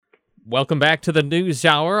Welcome back to the News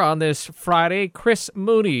Hour on this Friday. Chris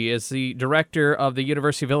Mooney is the director of the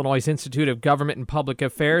University of Illinois Institute of Government and Public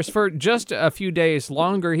Affairs. For just a few days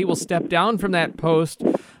longer, he will step down from that post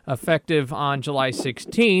effective on July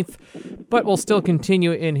 16th, but will still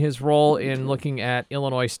continue in his role in looking at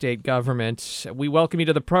Illinois state government. We welcome you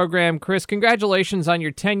to the program. Chris, congratulations on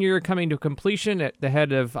your tenure coming to completion at the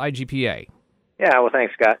head of IGPA. Yeah, well,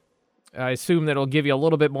 thanks, Scott. I assume that it'll give you a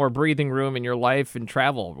little bit more breathing room in your life and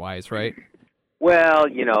travel-wise, right? Well,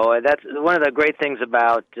 that's one of the great things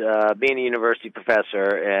about being a university professor,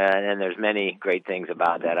 and there's many great things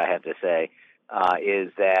about that, I have to say,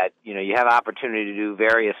 is that, you have opportunity to do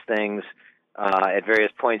various things at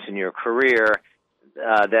various points in your career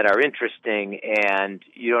that are interesting, and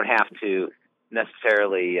you don't have to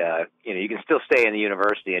necessarily, you can still stay in the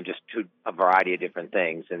university and just do a variety of different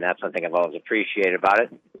things, and that's something I've always appreciated about it.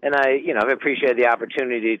 And I've appreciated the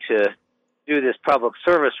opportunity to do this public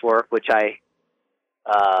service work, which I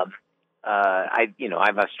have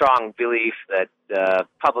a strong belief that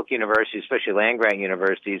public universities, especially land-grant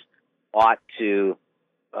universities, ought to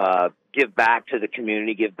give back to the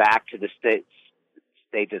community, give back to the state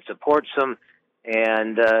that supports them,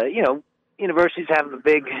 and universities have a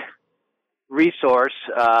big resource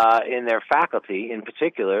in their faculty, in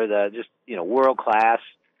particular, world-class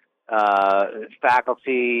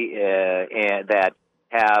faculty and that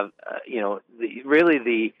have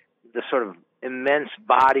the sort of immense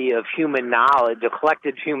body of human knowledge, the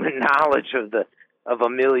collected human knowledge of a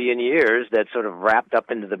million years that's sort of wrapped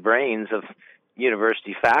up into the brains of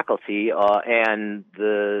university faculty, and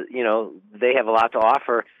they have a lot to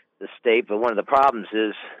offer the state. But one of the problems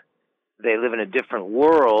is they live in a different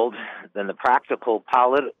world than the practical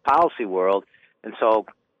policy world, and so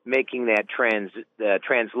making that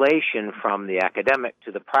translation from the academic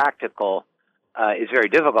to the practical is very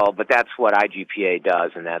difficult. But that's what IGPA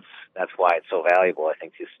does, and that's why it's so valuable, I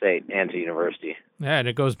think, to state and to university. Yeah, and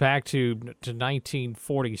it goes back to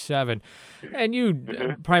 1947, and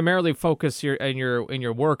you primarily focus in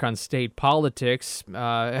your work on state politics.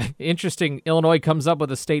 Interesting, Illinois comes up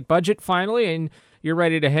with a state budget finally, and you're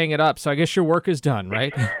ready to hang it up. So I guess your work is done,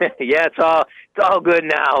 right? Yeah, it's all good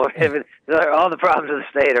now. All the problems of the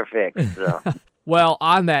state are fixed. So. Well,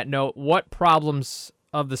 on that note, what problems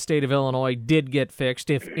of the state of Illinois did get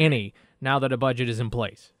fixed, if any, now that a budget is in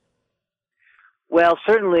place? Well,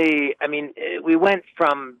 certainly, we went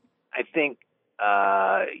from, I think,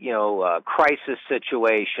 a crisis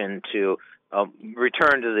situation to a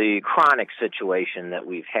return to the chronic situation that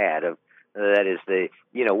we've had. That is,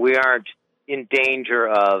 we aren't in danger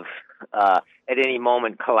of at any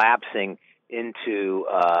moment collapsing into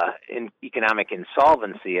economic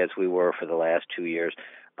insolvency as we were for the last 2 years.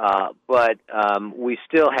 But we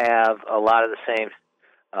still have a lot of the same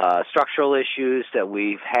structural issues that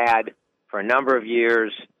we've had for a number of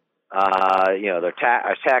years. Our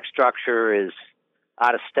tax structure is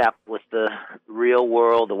out of step with the real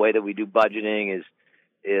world. The way that we do budgeting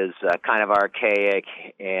is kind of archaic,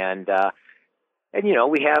 and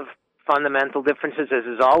we have fundamental differences, as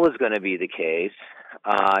is always going to be the case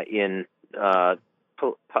in the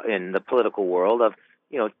political world, of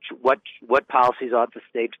what policies ought the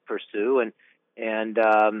state to pursue, and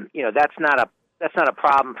that's not a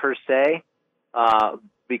problem per se,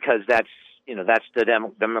 because that's the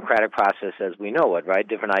democratic process as we know it, right?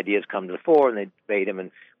 Different ideas come to the fore, and they debate them, and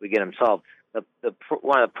we get them solved.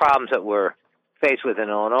 One of the problems that we're faced with in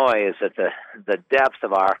Illinois is that the depth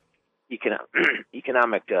of our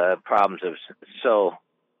economic problems are so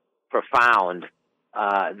profound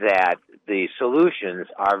that the solutions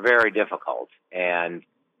are very difficult. And,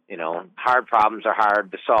 hard problems are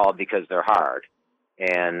hard to solve because they're hard.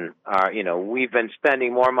 And, we've been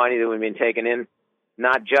spending more money than we've been taking in,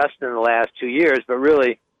 not just in the last 2 years, but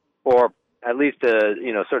really for at least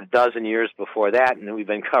sort of dozen years before that. And we've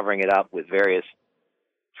been covering it up with various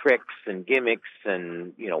tricks and gimmicks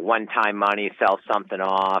and, one-time money, sell something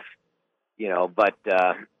off, but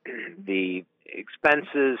the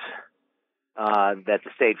expenses that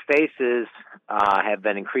the state faces have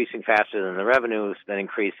been increasing faster than the revenue has been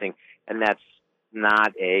increasing, and that's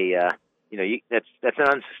not that's an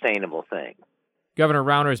unsustainable thing. Governor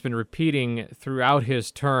Rauner has been repeating throughout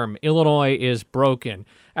his term, Illinois is broken.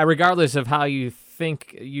 Regardless of how you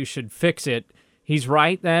think you should fix it, he's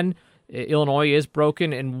right then? Illinois is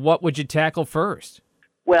broken, and what would you tackle first?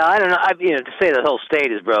 Well, I don't know. To say the whole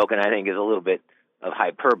state is broken, I think, is a little bit of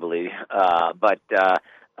hyperbole. But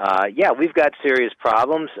we've got serious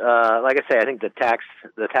problems. Like I say, I think the tax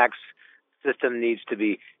system needs to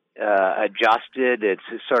be adjusted. It's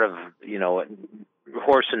sort of,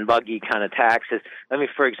 horse and buggy kind of taxes.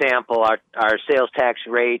 For example, our sales tax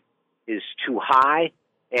rate is too high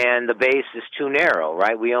and the base is too narrow,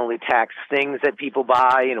 right? We only tax things that people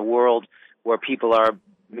buy in a world where people are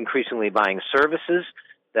increasingly buying services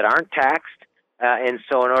that aren't taxed. And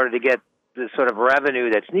so in order to get the sort of revenue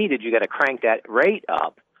that's needed, you got to crank that rate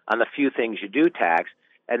up on the few things you do tax.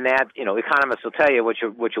 And that, economists will tell you what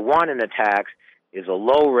you want in the tax is a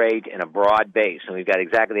low rate and a broad base. And we've got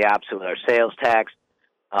exactly the opposite with our sales tax.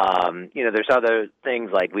 There's other things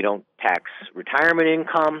like we don't tax retirement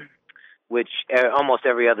income, which almost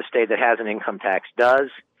every other state that has an income tax does.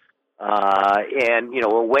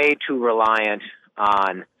 We're way too reliant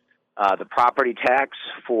on the property tax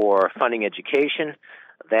for funding education.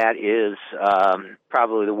 That is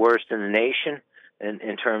probably the worst in the nation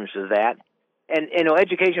in terms of that. And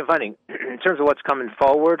education funding, in terms of what's coming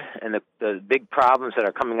forward and the big problems that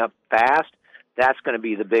are coming up fast, that's going to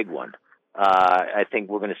be the big one. I think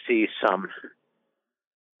we're going to see some.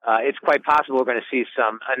 It's quite possible we're going to see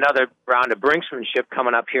another round of brinksmanship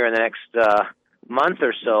coming up here in the next month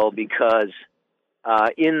or so, because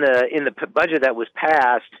in the budget that was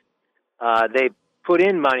passed, they put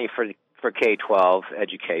in money for K-12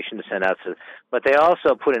 education to send out to, but they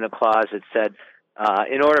also put in a clause that said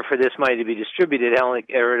in order for this money to be distributed, it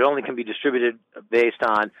only can be distributed based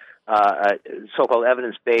on a so-called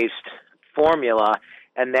evidence-based formula,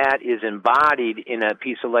 and that is embodied in a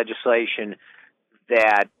piece of legislation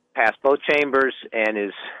that passed both chambers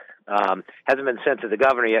and hasn't been sent to the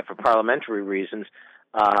governor yet for parliamentary reasons,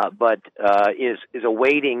 but is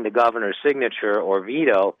awaiting the governor's signature or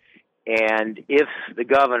veto. And if the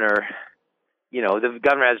governor, the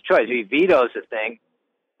governor has a choice. If he vetoes the thing,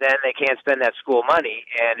 then they can't spend that school money,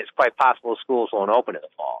 and it's quite possible schools won't open in the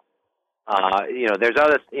fall. There's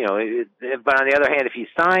other, but on the other hand, if he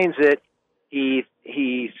signs it, he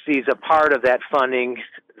sees a part of that funding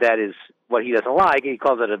that is what he doesn't like. He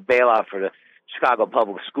calls it a bailout for the Chicago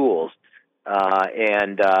public schools.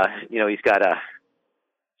 He's got a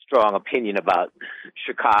strong opinion about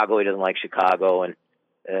Chicago. He doesn't like Chicago and,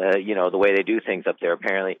 the way they do things up there,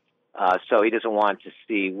 apparently. So he doesn't want to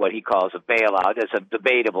see what he calls a bailout. It's a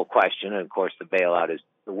debatable question. And of course, the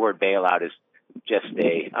word bailout is just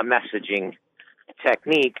a messaging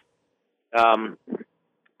technique.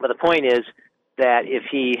 But the point is that if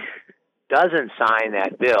he doesn't sign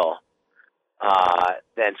that bill,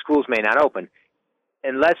 then schools may not open.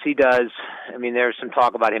 Unless he does, there's some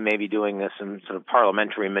talk about him maybe doing some sort of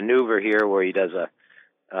parliamentary maneuver here where he does a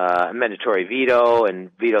mandatory veto and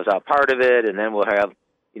vetoes out part of it, and then we'll have,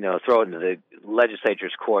 throw it into the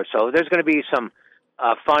legislature's court. So there's going to be some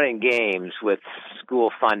fun and games with school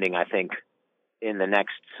funding, I think, in the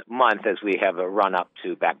next month as we have a run-up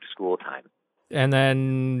to back-to-school time. And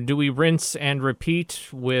then do we rinse and repeat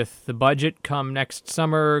with the budget come next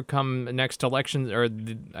summer, come next election, or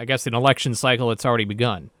I guess in election cycle it's already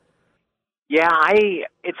begun? Yeah,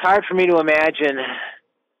 it's hard for me to imagine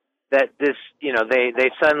that this, they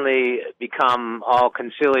suddenly become all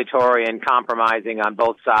conciliatory and compromising on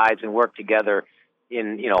both sides and work together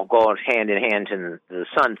in, go hand in hand to the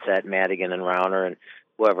sunset, Madigan and Rauner and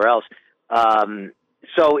whoever else.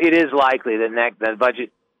 So it is likely that the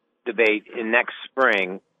budget debate in next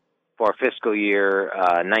spring for fiscal year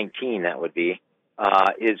 19, that would be,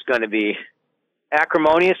 is going to be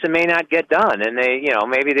acrimonious and may not get done. And they,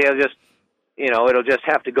 maybe they'll just, it'll just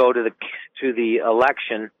have to go to the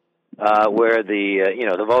election where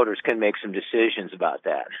the voters can make some decisions about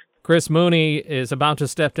that. Chris Mooney is about to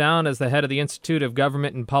step down as the head of the Institute of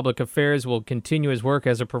Government and Public Affairs, will continue his work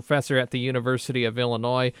as a professor at the University of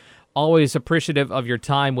Illinois. Always appreciative of your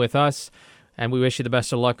time with us, and we wish you the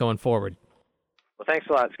best of luck going forward. Well, thanks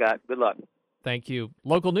a lot, Scott. Good luck. Thank you.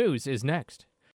 Local news is next.